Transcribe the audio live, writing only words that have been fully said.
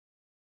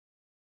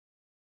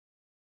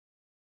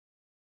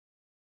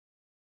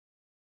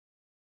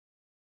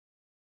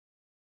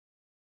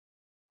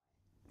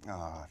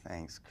Oh,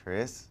 thanks,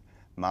 Chris.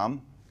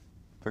 Mum,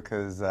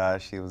 because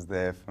she was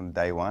there from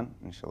day one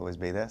and she'll always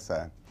be there,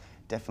 so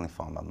definitely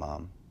find my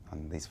mum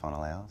on these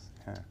final hours.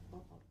 Yeah.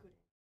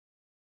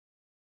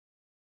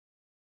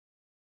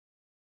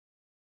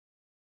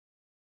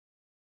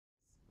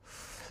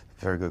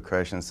 Very good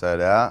question,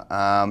 Soda.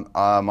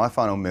 My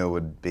final meal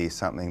would be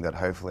something that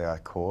hopefully I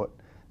caught.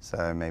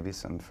 So maybe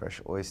some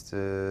fresh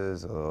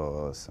oysters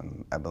or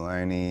some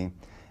abalone,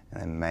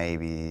 and then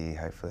maybe,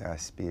 hopefully I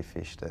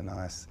spearfished a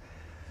nice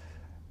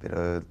bit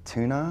of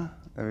tuna.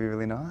 That'd be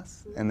really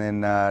nice. And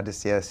then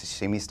just, yeah,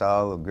 sashimi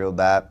style or grilled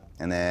that.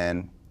 And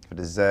then for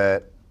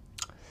dessert,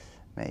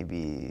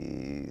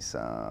 maybe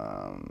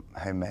some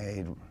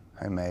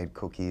homemade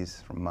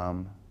cookies from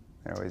Mum.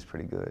 They're always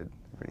pretty good,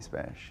 pretty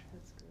special.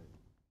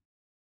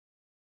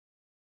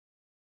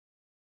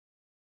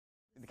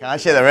 Can't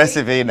share the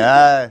recipe,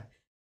 no.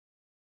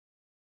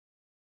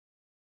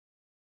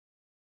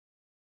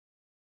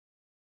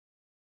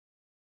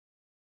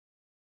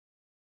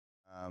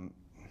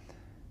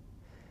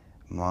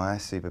 My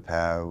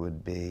superpower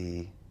would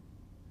be,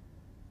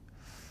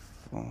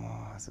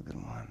 oh, that's a good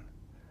one.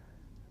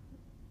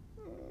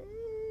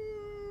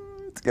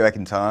 Let's go back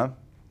in time.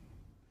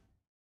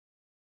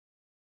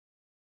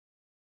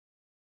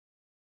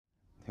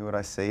 Who would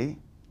I see?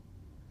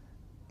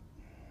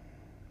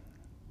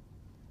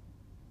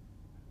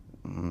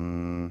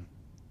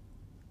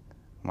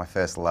 My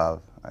first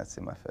love. I'd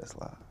say my first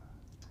love.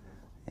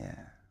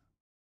 Yeah.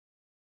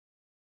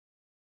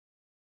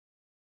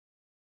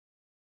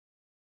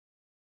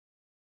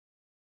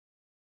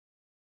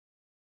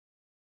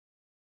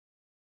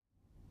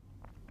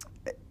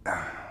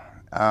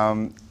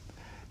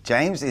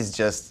 James is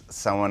just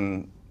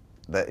someone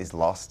that is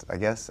lost, I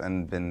guess,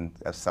 and been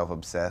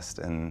self-obsessed,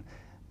 and,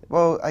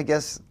 well, I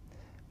guess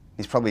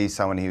he's probably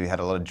someone who had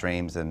a lot of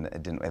dreams and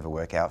it didn't ever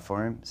work out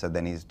for him. So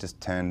then he's just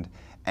turned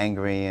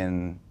angry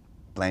and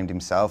blamed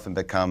himself and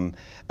become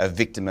a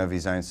victim of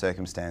his own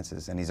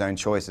circumstances and his own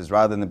choices,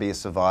 rather than be a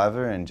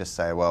survivor and just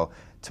say, well,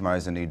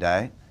 tomorrow's a new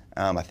day.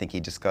 I think he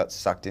just got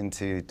sucked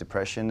into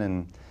depression,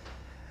 and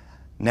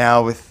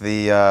now with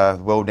the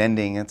world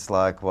ending, it's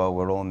like, well,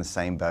 we're all in the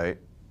same boat.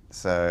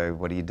 So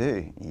what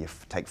do? You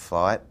take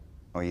flight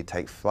or you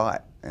take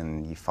flight,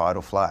 and you fight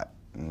or flight,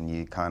 and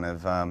you kind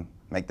of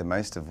make the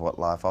most of what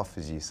life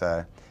offers you.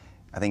 So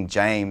I think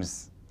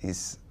James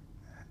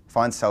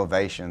finds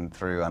salvation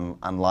through an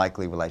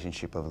unlikely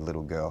relationship of a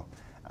little girl.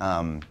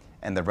 And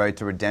the road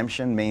to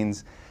redemption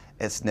means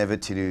it's never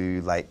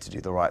too late to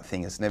do the right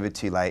thing. It's never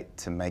too late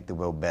to make the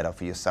world better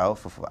for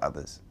yourself or for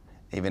others,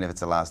 even if it's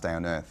the last day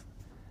on earth.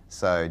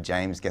 So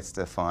James gets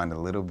to find a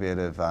little bit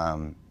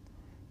of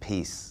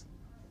peace,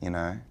 in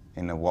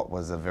what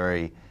was a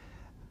very,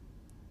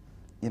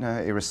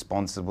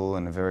 irresponsible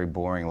and a very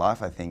boring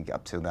life, I think,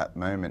 up till that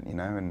moment,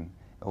 and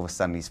all of a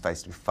sudden he's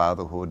faced with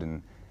fatherhood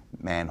and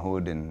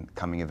manhood and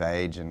coming of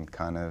age and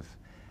kind of,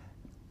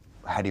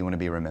 how do you want to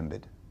be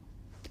remembered?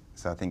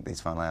 So I think these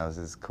final hours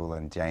is cool,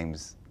 and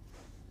James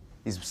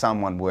is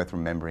someone worth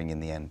remembering in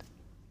the end.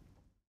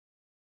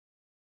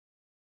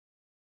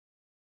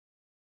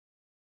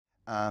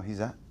 Who's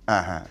that?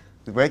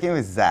 Working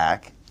with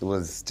Zak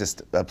was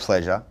just a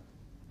pleasure.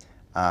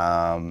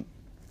 We're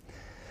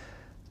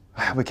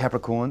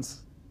Capricorns,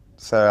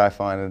 so I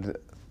find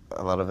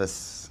a lot of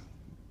us,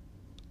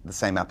 the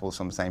same apples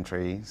from the same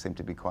tree, seem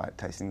to be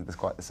tasting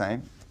quite the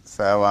same.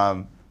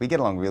 So we get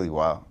along really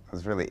well. It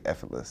was really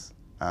effortless.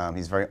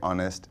 He's very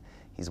honest.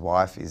 His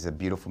wife is a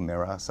beautiful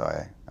mirror, so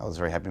I was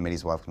very happy to meet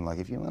his wife. I'm like,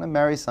 if you want to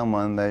marry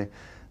someone, it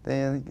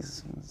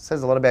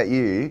says a lot about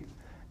you,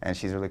 and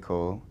she's really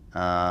cool.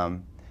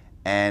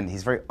 And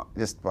he's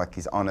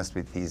he's honest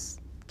with his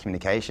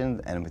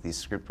communication and with his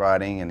script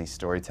writing and his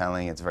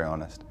storytelling. It's very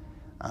honest.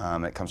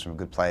 It comes from a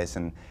good place,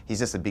 and he's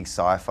just a big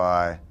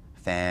sci-fi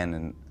fan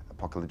and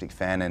apocalyptic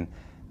fan, and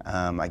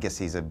I guess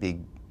he's a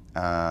big,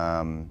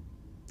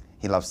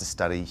 he loves to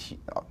study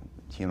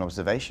human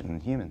observation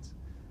and humans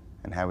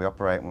and how we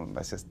operate, and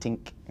it's just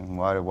tink, and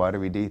why do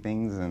we do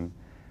things, and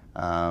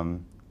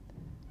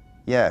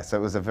yeah, so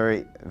it was a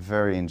very,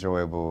 very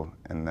enjoyable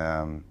and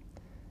a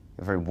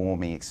very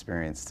warming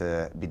experience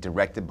to be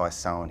directed by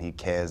someone who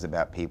cares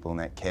about people and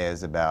that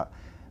cares about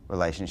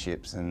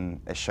relationships,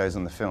 and it shows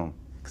on the film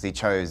because he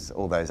chose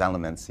all those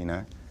elements,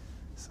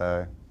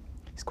 So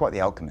he's quite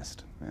the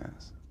alchemist.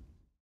 Yes.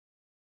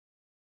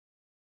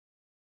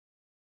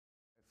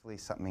 Hopefully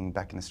something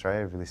back in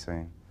Australia really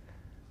soon.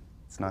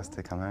 It's nice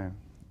to come home.